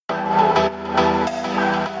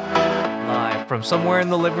From somewhere in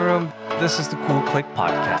the living room, this is the Cool Click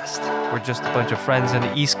Podcast. We're just a bunch of friends on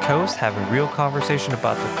the East Coast having real conversation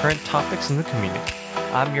about the current topics in the community.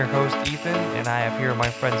 I'm your host, Ethan, and I have here my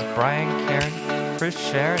friends Brian, Karen, Chris,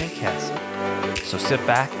 Sharon, and Cassie. So sit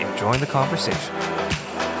back and join the conversation.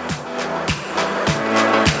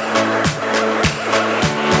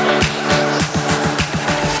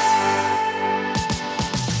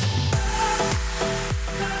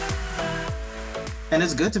 And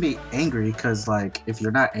it's good to be angry because, like, if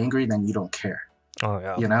you're not angry, then you don't care. Oh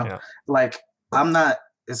yeah, You know, like I'm not.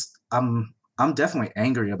 I'm definitely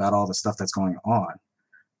angry about all the stuff that's going on,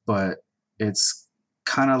 but it's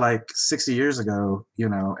kind of like 60 years ago. You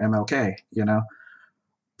know, MLK. You know,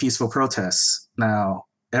 peaceful protests. Now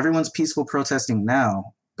everyone's peaceful protesting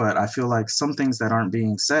now, but I feel like some things that aren't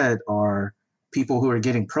being said are people who are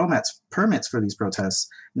getting permits for these protests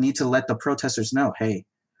need to let the protesters know, hey,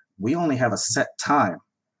 we only have a set time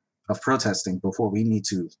of protesting before we need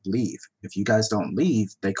to leave. If you guys don't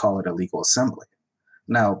leave, they call it illegal assembly.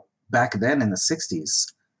 Now, back then in the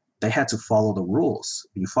 60s, they had to follow the rules.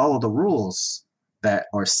 You follow the rules that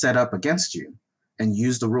are set up against you and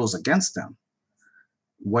use the rules against them.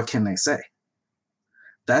 What can they say?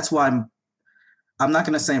 That's why I'm not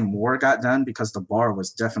going to say more got done, because the bar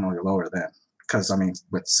was definitely lower then. Because, I mean,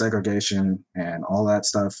 with segregation and all that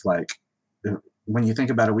stuff, like, when you think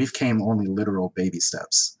about it, we've came only literal baby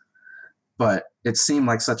steps, but it seemed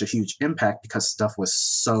like such a huge impact because stuff was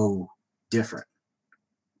so different,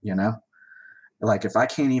 you know? Like, if I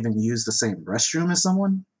can't even use the same restroom as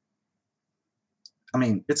someone, I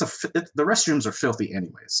mean, the restrooms are filthy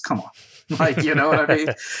anyways. Come on. Like, you know what I mean?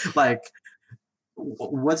 Like,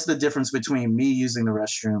 what's the difference between me using the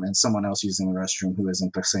restroom and someone else using the restroom who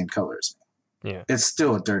isn't the same color as me? Yeah. It's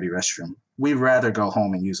still a dirty restroom. We'd rather go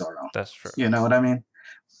home and use our own. That's true. You know what I mean?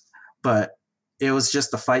 But it was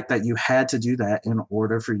just the fight that you had to do that in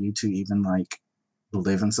order for you to even, like,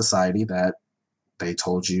 live in society that they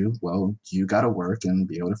told you, well, you got to work and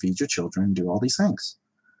be able to feed your children and do all these things.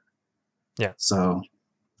 Yeah. So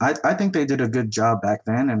I think they did a good job back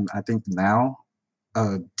then. And I think now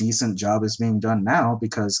a decent job is being done now,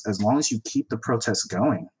 because as long as you keep the protests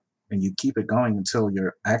going and you keep it going until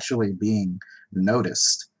you're actually being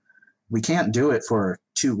noticed, we can't do it for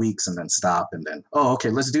 2 weeks and then stop and then, oh, okay,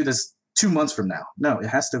 let's do this 2 months from now. No, it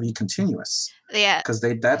has to be continuous. Yeah. Because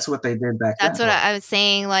that's what they did back then. That's what I was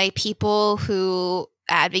saying. Like, people who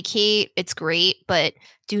advocate, it's great, but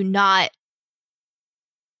do not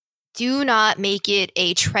make it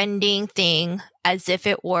a trending thing as if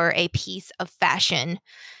it were a piece of fashion,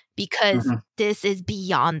 because this is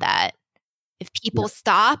beyond that. If people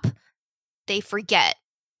stop, they forget.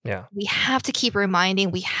 Yeah. We have to keep reminding,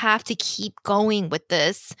 we have to keep going with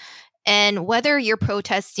this. And whether you're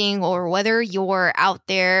protesting or whether you're out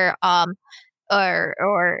there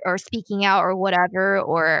or speaking out or whatever,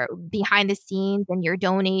 or behind the scenes and you're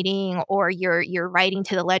donating, or you're writing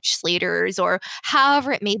to the legislators, or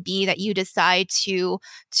however it may be that you decide to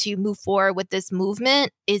move forward with this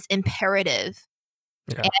movement, is imperative.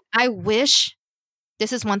 Yeah. And I wish,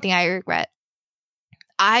 this is one thing I regret,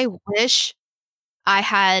 I wish I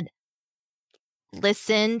had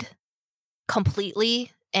listened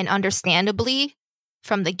completely and understandably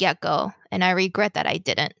from the get-go, and I regret that I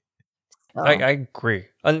didn't. I agree.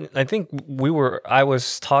 I think I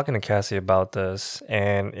was talking to Cassie about this,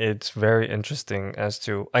 and it's very interesting as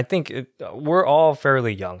to, I think we're all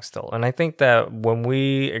fairly young still. And I think that when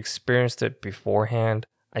we experienced it beforehand,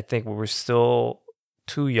 I think we were still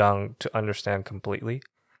too young to understand completely.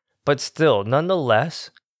 But still,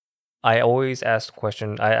 nonetheless, I always ask the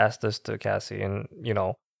question, I asked this to Cassie, and, you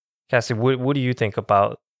know, Cassie, what do you think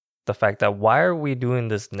about the fact that why are we doing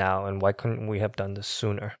this now, and why couldn't we have done this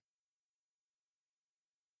sooner?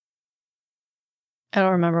 I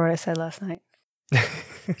don't remember what I said last night.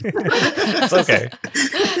 It's okay.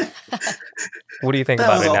 What do you think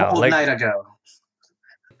about it now? That was a whole night ago.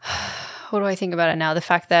 What do I think about it now? The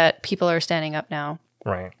fact that people are standing up now.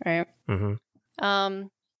 Right. Mm-hmm.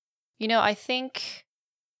 You know, I think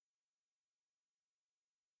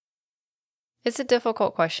it's a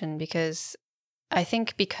difficult question, because I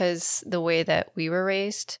think because the way that we were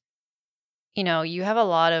raised, you know, you have a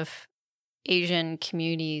lot of Asian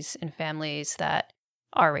communities and families that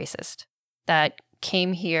are racist, that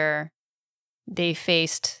came here, they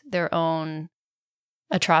faced their own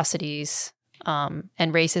atrocities and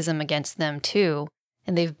racism against them too,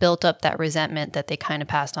 and they've built up that resentment that they kind of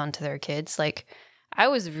passed on to their kids. Like, I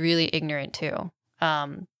was really ignorant too.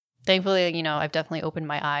 Thankfully, you know, I've definitely opened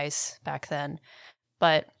my eyes back then,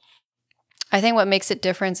 but I think what makes it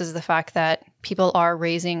different is the fact that people are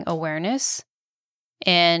raising awareness,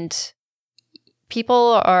 and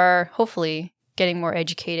people are hopefully getting more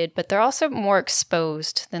educated, but they're also more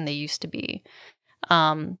exposed than they used to be.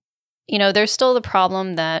 There's still the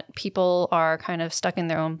problem that people are kind of stuck in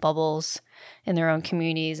their own bubbles, in their own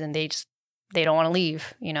communities, and they don't want to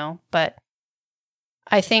leave, But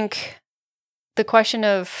I think the question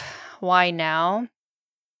of why now,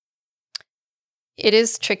 it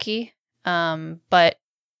is tricky, but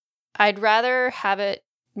I'd rather have it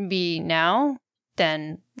be now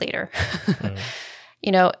than later.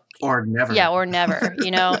 Or never. Yeah, or never.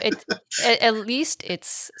 It's at least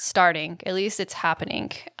it's starting. At least it's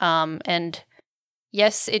happening. And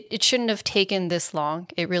yes, it shouldn't have taken this long.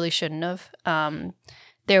 It really shouldn't have.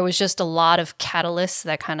 There was just a lot of catalysts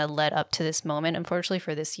that kind of led up to this moment, unfortunately,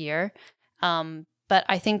 for this year. But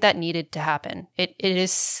I think that needed to happen. It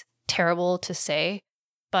is terrible to say,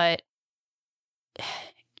 but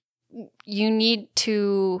you need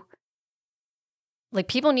to,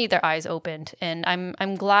 people need their eyes opened, and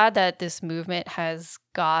I'm glad that this movement has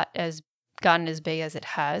gotten as big as it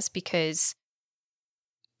has, because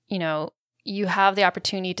you have the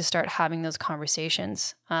opportunity to start having those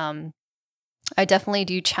conversations. I definitely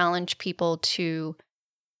do challenge people to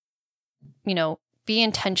be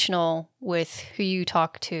intentional with who you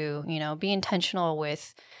talk to, be intentional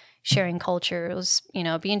with sharing cultures,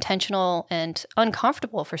 be intentional and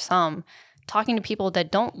uncomfortable for some, talking to people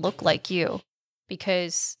that don't look like you.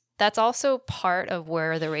 Because that's also part of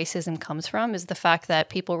where the racism comes from, is the fact that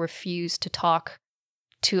people refuse to talk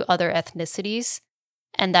to other ethnicities,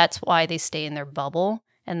 and that's why they stay in their bubble,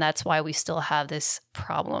 and that's why we still have this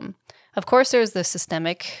problem. Of course, there's the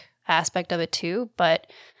systemic aspect of it too, but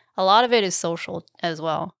a lot of it is social as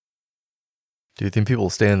well. Do you think people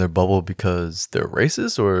stay in their bubble because they're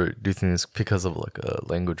racist, or do you think it's because of like a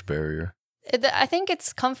language barrier? I think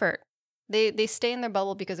it's comfort. They stay in their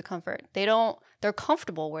bubble because of comfort. They're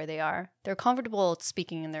comfortable where they are. They're comfortable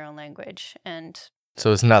speaking in their own language. And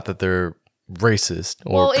so it's not that they're racist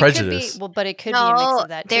or prejudiced. But it could be a mix of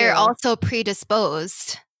that too. They're also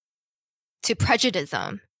predisposed to prejudice.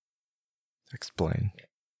 Explain.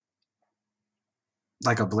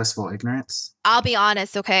 Like a blissful ignorance? I'll be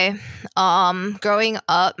honest, okay? Growing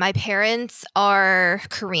up, my parents are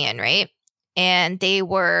Korean, right? And they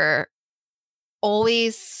were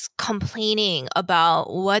always complaining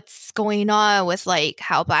about what's going on with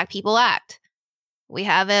how Black people act. We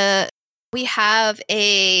have a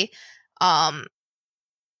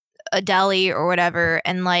deli or whatever,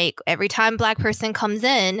 and every time Black person comes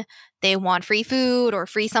in, they want free food or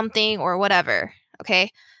free something or whatever. Okay,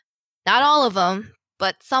 not all of them,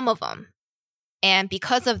 but some of them. And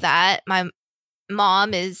because of that, my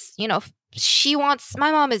mom is,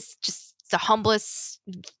 my mom is just the humblest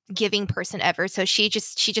giving person ever. So she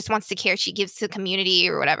just wants to care. She gives to the community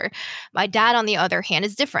or whatever. My dad, on the other hand,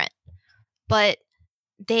 is different. But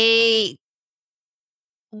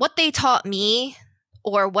what they taught me,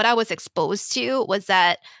 or what I was exposed to, was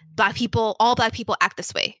that all Black people act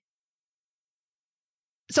this way.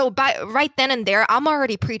 So right then and there, I'm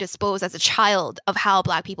already predisposed as a child of how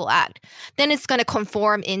Black people act. Then it's going to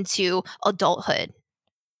conform into adulthood,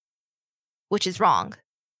 which is wrong.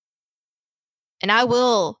 And I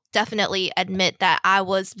will definitely admit that I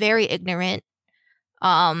was very ignorant,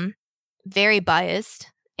 very biased,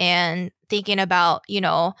 and thinking about,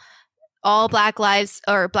 all Black Lives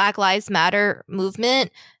Matter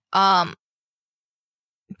movement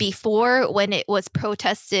before, when it was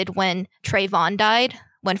protested when Trayvon died,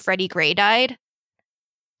 when Freddie Gray died,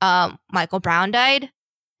 Michael Brown died,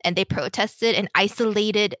 and they protested in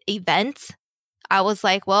isolated events. I was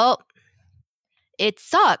like, well, it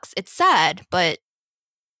sucks. It's sad, but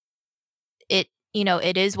it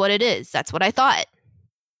is what it is. That's what I thought.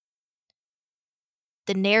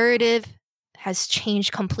 The narrative has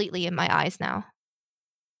changed completely in my eyes now,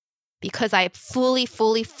 because I fully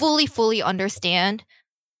understand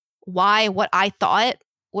why what I thought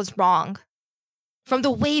was wrong from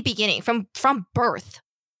the way beginning, from birth,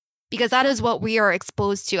 because that is what we are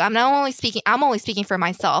exposed to. I'm only speaking for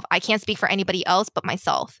myself. I can't speak for anybody else but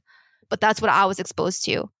myself. But that's what I was exposed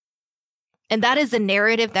to. And that is the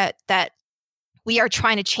narrative that we are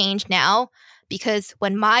trying to change now, because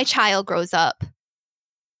when my child grows up,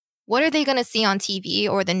 what are they going to see on TV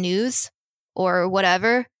or the news or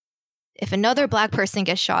whatever? If another Black person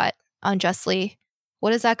gets shot unjustly,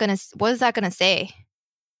 what is that going to say?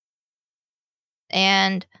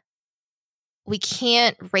 And we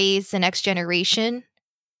can't raise the next generation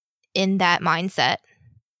in that mindset.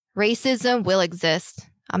 Racism will exist.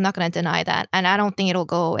 I'm not going to deny that. And I don't think it'll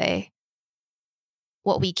go away.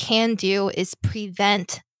 What we can do is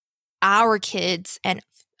prevent our kids and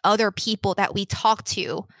other people that we talk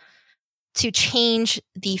to to change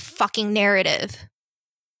the fucking narrative.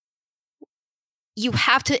 You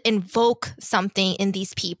have to invoke something in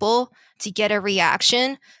these people to get a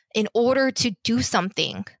reaction in order to do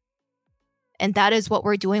something. And that is what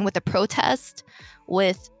we're doing with the protest,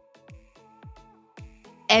 with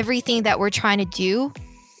everything that we're trying to do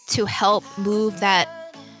to help move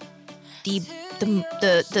that the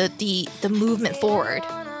movement forward.